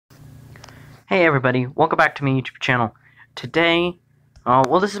Hey everybody, welcome back to my YouTube channel. Today,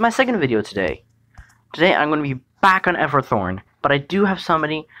 well this is my second video today. Today I'm going to be back on Everthorn, but I do have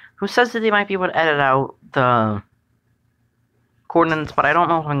somebody who says that they might be able to edit out the coordinates, but I don't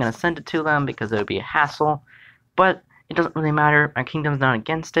know if I'm going to send it to them because it would be a hassle. But it doesn't really matter, my kingdom's not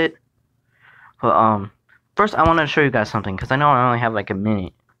against it. But first I want to show you guys something, because I know I only have like a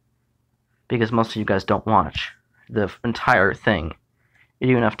minute. Because most of you guys don't watch the entire thing. You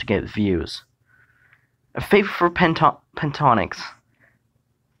do enough to get views. A favor for Pentonics.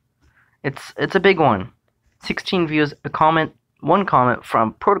 It's a big one. 16 views, a comment, one comment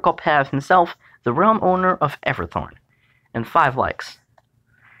from Protocol Pav himself, the realm owner of Everthorn, and 5 likes.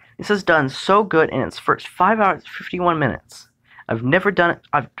 This has done so good in its first 5 hours 51 minutes. I've never done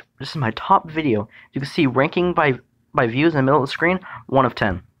it. This is my top video. You can see ranking by views in the middle of the screen, 1 of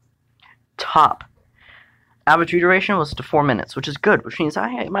 10. Top. Average view duration was to 4 minutes, which is good, which means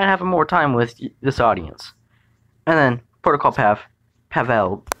I might have more time with this audience. And then Protocol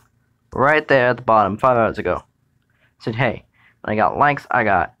Pavel, right there at the bottom, 5 hours ago, said, "Hey, I got likes, I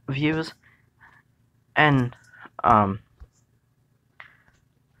got views, and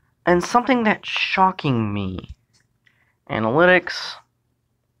something that's shocking me. Analytics.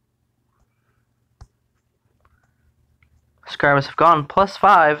 Subscribers have gone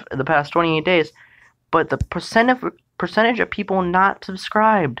 +5 in the past 28 days." But the percentage of people not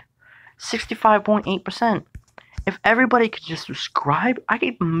subscribed, 65.8%. If everybody could just subscribe, I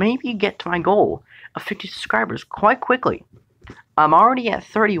could maybe get to my goal of 50 subscribers quite quickly. I'm already at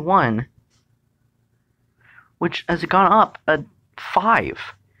 31, which has gone up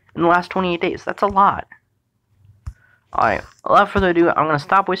 5 in the last 28 days. That's a lot. Alright, without further ado, I'm going to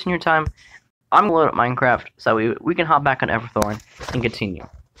stop wasting your time. I'm going to load up Minecraft so we can hop back on Everthorn and continue.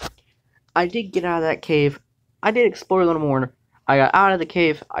 I did get out of that cave. I did explore a little more. I got out of the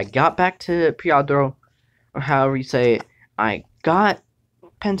cave. I got back to Piadro, or however you say it. I got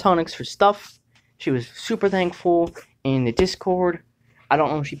Pentonics for stuff. She was super thankful in the Discord. I don't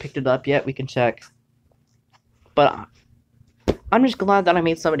know if she picked it up yet. We can check. But I'm just glad that I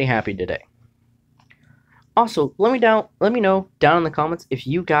made somebody happy today. Also, let me know down in the comments if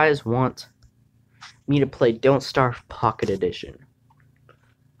you guys want me to play Don't Starve Pocket Edition.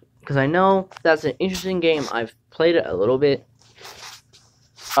 Because I know that's an interesting game. I've played it a little bit.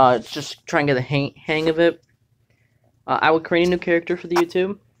 Just trying to get the hang of it. I would create a new character for the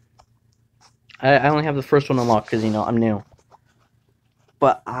YouTube. I only have the first one unlocked because, you know, I'm new.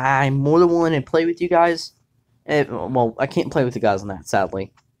 But I'm more than willing to play with you guys. Well, I can't play with you guys on that,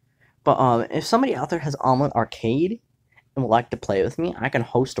 sadly. But if somebody out there has Omelet Arcade and would like to play with me, I can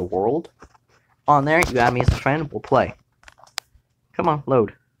host a world on there. You add me as a friend, we'll play. Come on,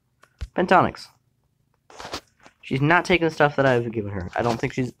 load. Pentonics. She's not taking the stuff that I've given her. I don't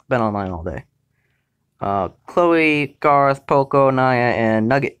think she's been online all day. Chloe, Garth, Poco, Naya, and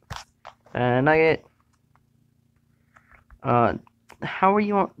Nugget. Nugget. How are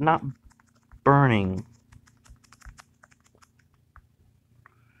you not burning?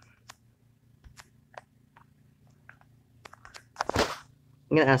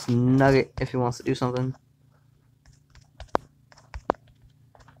 I'm gonna ask Nugget if he wants to do something.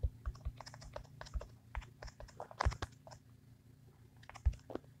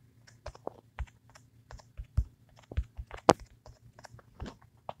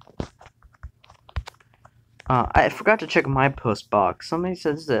 I forgot to check my post box. Somebody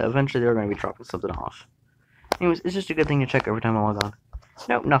says that eventually they're going to be dropping something off. Anyways, it's just a good thing to check every time I log on.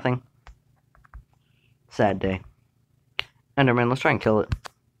 Nope, nothing. Sad day. Enderman, let's try and kill it.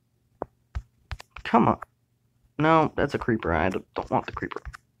 Come on. No, that's a creeper. I don't want the creeper.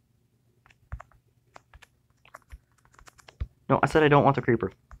 No, I said I don't want the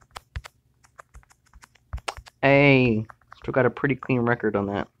creeper. Hey, still got a pretty clean record on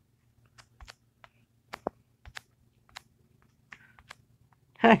that.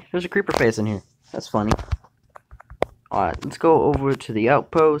 Hey, there's a creeper face in here. That's funny. Alright, let's go over to the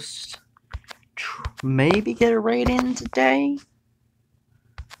outpost. Maybe get a raid in today?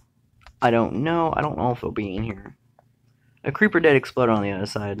 I don't know. I don't know if it'll be in here. A creeper did explode on the other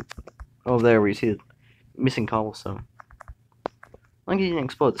side. Over there where you see the missing cobblestone. As long as he didn't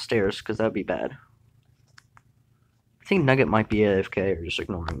explode the stairs, because that would be bad. I think Nugget might be AFK or just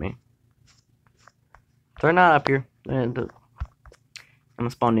ignoring me. They're not up here. I'm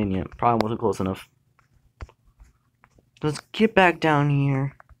not spawned in yet. Probably wasn't close enough. Let's get back down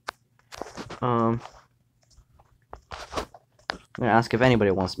here. I'm gonna ask if anybody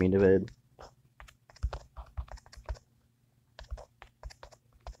wants me to vid.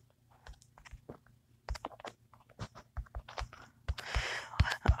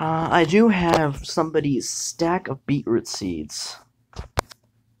 I do have somebody's stack of beetroot seeds.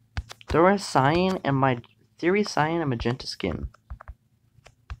 There are cyan and my theory cyan and magenta skin.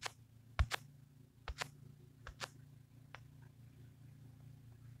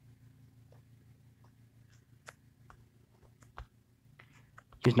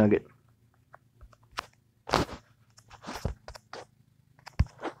 Use nugget.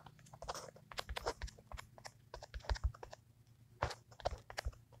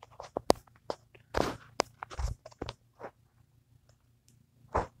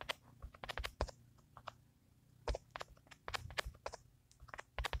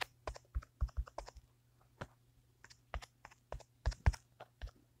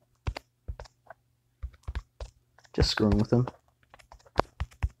 Just screwing with him.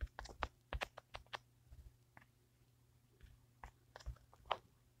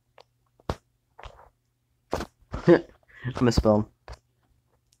 I misspelled.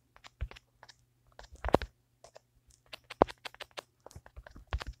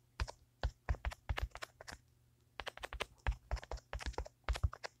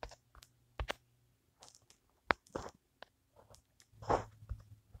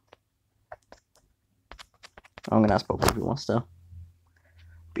 I'm gonna ask Poker if he wants to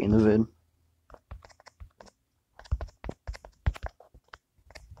be in the vid.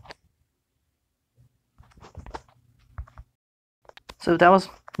 So that was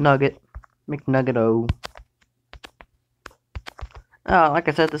Nugget. McNugget-O. Like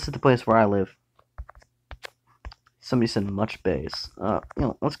I said, this is the place where I live. Somebody said much base.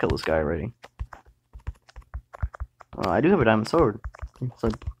 Let's kill this guy already. I do have a diamond sword. So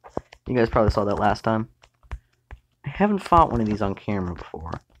you guys probably saw that last time. I haven't fought one of these on camera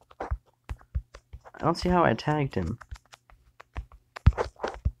before. I don't see how I tagged him.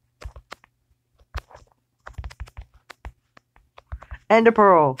 Ender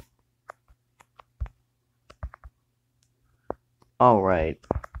Pearl! Alright.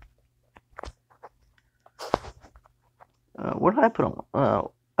 What did I put on?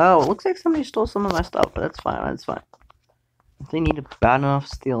 Oh, it looks like somebody stole some of my stuff, but that's fine, that's fine. If they need it bad enough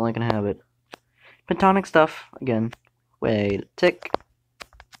steal, I can have it. Pentonic stuff, again. Wait, tick.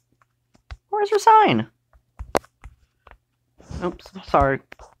 Where's your sign? Oops, sorry.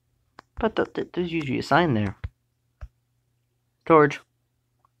 But there's usually a sign there. George.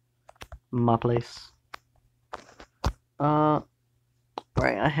 My place. Right,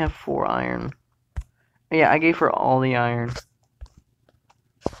 I have 4 iron. Yeah, I gave her all the iron.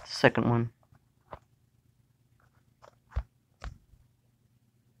 Second one.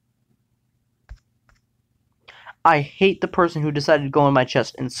 I hate the person who decided to go in my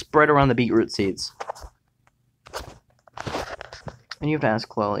chest and spread around the beetroot seeds. And you have to ask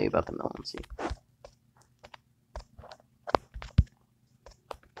Chloe about the melon seed.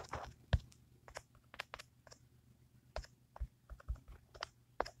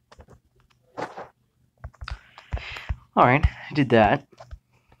 Alright, I did that.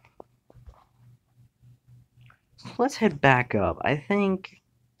 So let's head back up. I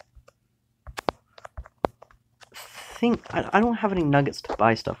don't have any nuggets to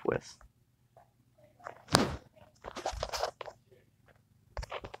buy stuff with.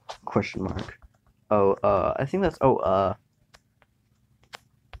 Question mark. Oh, I think that's, but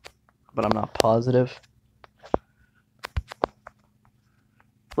I'm not positive.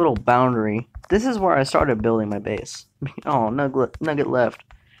 Little boundary. This is where I started building my base. Oh, nugget left.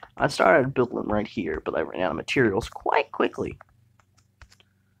 I started building right here, but I ran out of materials quite quickly.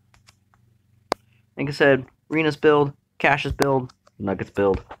 Like I said, Rena's build, Cash's build, Nuggets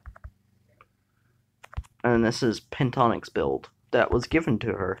build. And this is Pentonic's build. That was given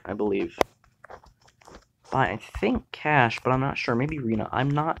to her, I believe. By, I think, Cash, but I'm not sure. Maybe Rena. I'm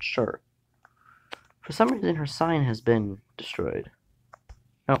not sure. For some reason, her sign has been destroyed.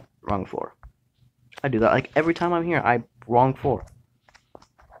 Oh, wrong floor. I do that. Like, every time I'm here, wrong floor.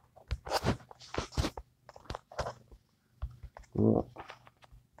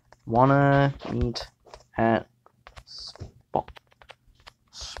 Wanna meet at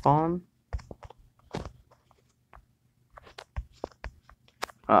spawn?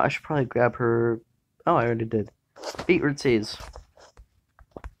 I should probably grab her. Oh, I already did. Beetroot seeds.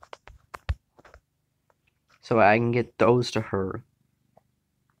 So I can get those to her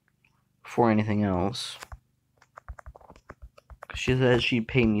before anything else. She says she'd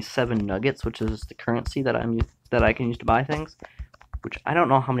pay me 7 nuggets, which is the currency that I can use to buy things. Which I don't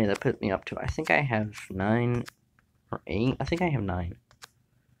know how many that put me up to. I think I have 9 or 8. I think I have 9.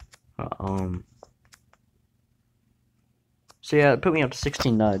 So yeah, it put me up to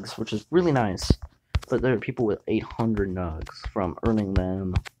 16 nugs, which is really nice. but there are people with 800 nugs from earning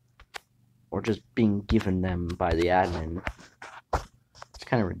them or just being given them by the admin. It's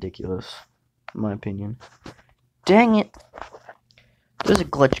kind of ridiculous, in my opinion. Dang it! There's a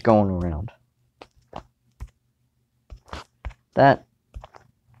glitch going around. That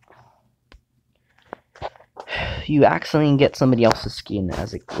you accidentally get somebody else's skin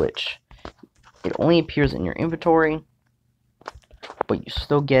as a glitch. It only appears in your inventory, but you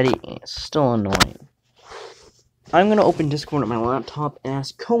still get it, and it's still annoying. I'm gonna open Discord on my laptop and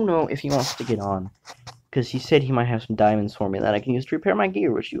ask Kono if he wants to get on, because he said he might have some diamonds for me that I can use to repair my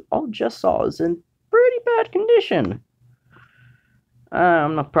gear, which you all just saw is in pretty bad condition.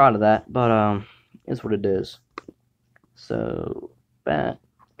 I'm not proud of that, but is what it is. So back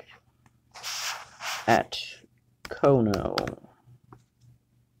at Kono.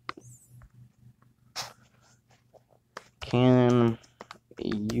 Can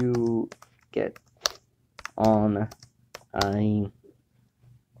you get on? I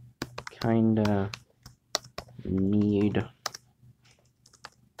kinda need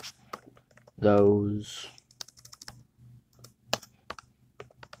those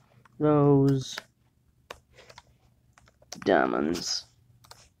diamonds.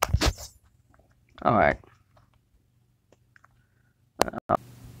 Alright.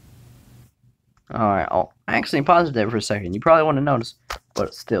 Alright, I'll actually paused it for a second. You probably want to notice,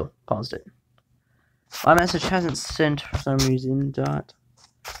 but still, paused it. My message hasn't sent for some reason, dot.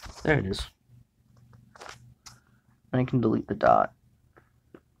 There it is. I can delete the dot.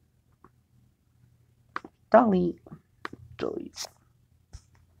 Delete. Delete.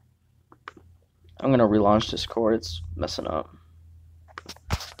 I'm gonna relaunch Discord, it's messing up.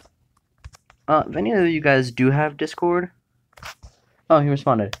 If any of you guys do have Discord. Oh, he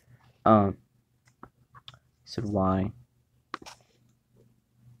responded. He said why?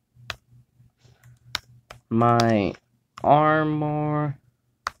 My armor.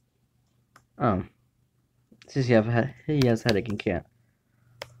 Oh. Says he has headache and can't.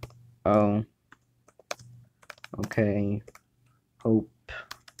 Oh. Okay. Hope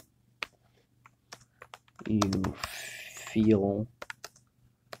you feel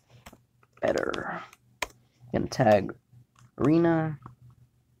better. Gonna tag Arena.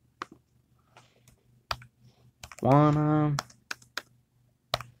 Wanna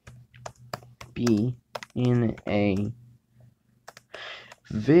be in a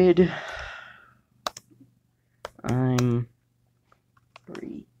vid. I'm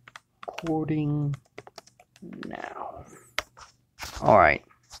recording now. Alright.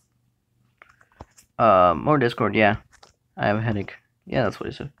 More Discord, yeah. I have a headache. Yeah, that's what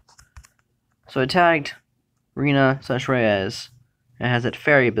he said. So I tagged Rena/Reyes. It has that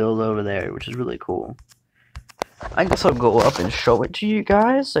fairy build over there, which is really cool. I guess I'll go up and show it to you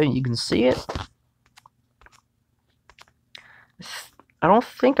guys so you can see it. I don't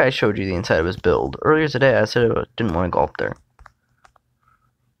think I showed you the inside of his build. Earlier today I said I didn't want to go up there.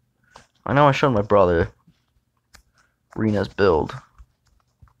 I know I showed my brother Rena's build.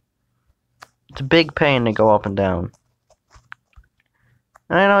 It's a big pain to go up and down.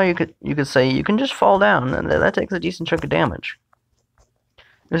 And I know you could say you can just fall down, and that takes a decent chunk of damage.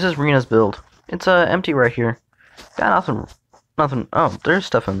 This is Rena's build. It's empty right here. Got nothing. Oh, there's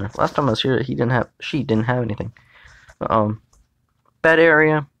stuff in there. Last time I was here, she didn't have anything. Bed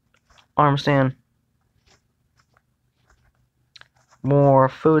area, arm stand, more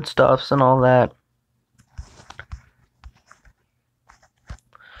foodstuffs and all that.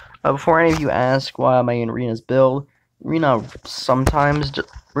 Before any of you ask why am I in Rena's build, Rena sometimes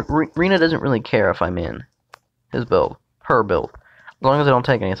Rena doesn't really care if I'm in his build, her build, as long as I don't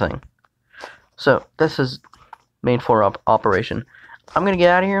take anything. So this is made for operation. I'm gonna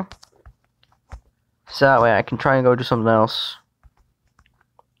get out of here, so that way I can try and go do something else.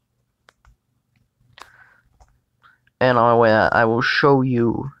 And on my way out, I will show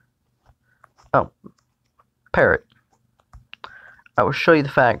you. Oh, parrot. I will show you the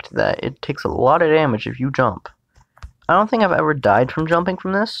fact that it takes a lot of damage if you jump. I don't think I've ever died from jumping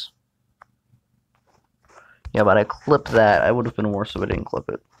from this. Yeah, but I clipped that. I would have been worse if I didn't clip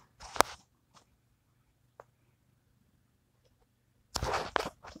it.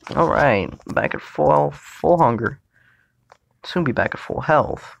 Alright, back at full hunger. Soon be back at full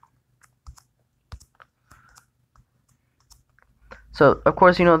health. So, of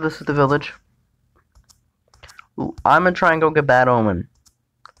course, you know this is the village. Ooh, I'm gonna try and go get Bad Omen.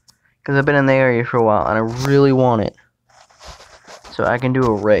 Because I've been in the area for a while, and I really want it. So I can do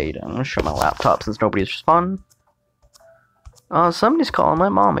a raid. I'm gonna shut my laptop since nobody's responding. Somebody's calling my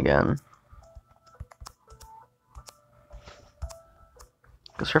mom again.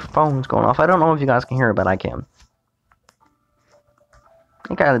 Because her phone's going off. I don't know if you guys can hear it, but I can. I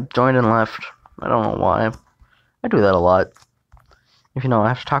think I joined and left. I don't know why. I do that a lot. If you know, I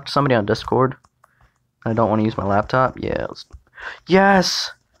have to talk to somebody on Discord. I don't want to use my laptop. Yeah. Yes!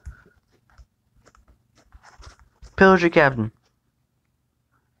 Pillager Captain.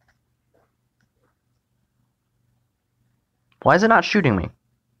 Why is it not shooting me?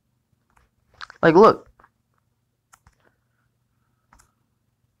 Like, look.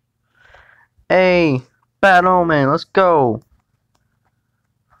 Hey, Bad Omen, let's go.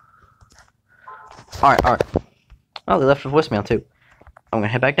 Alright. Oh, they left a voicemail too. I'm gonna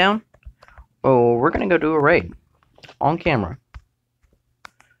head back down. Oh, we're gonna go do a raid. On camera.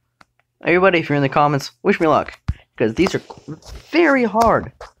 Everybody, if you're in the comments, wish me luck. Because these are very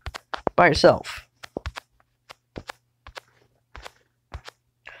hard. By yourself.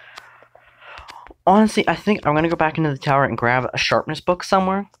 Honestly, I think I'm gonna go back into the tower and grab a sharpness book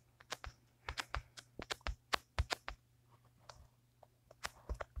somewhere.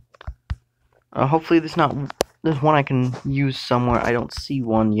 Hopefully there's one I can use somewhere. I don't see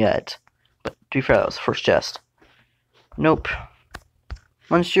one yet. But to be fair, that was the first chest. Nope.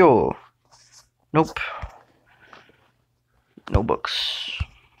 Monsieur. Nope. No books.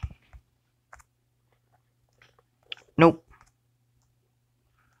 Nope.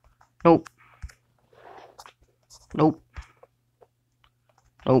 Nope. Nope.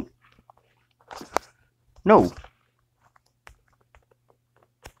 Nope. No.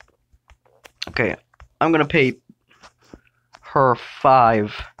 Okay, I'm gonna pay her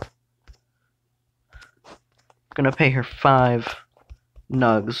 5. Gonna pay her 5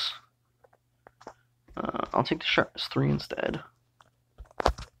 nugs. I'll take the sharpness 3 instead.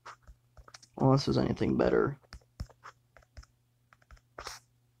 Unless there's anything better.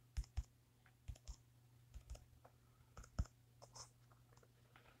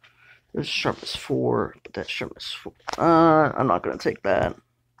 There's sharpness 4, but that's sharpness 4. I'm not gonna take that.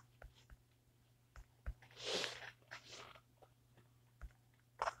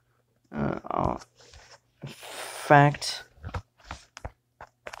 In fact,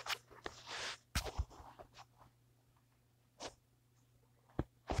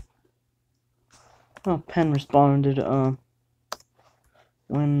 oh, Pen responded,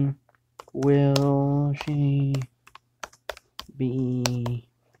 when will she be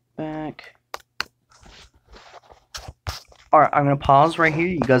back? Alright, I'm gonna pause right here.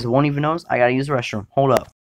 You guys won't even notice. I gotta use the restroom. Hold up.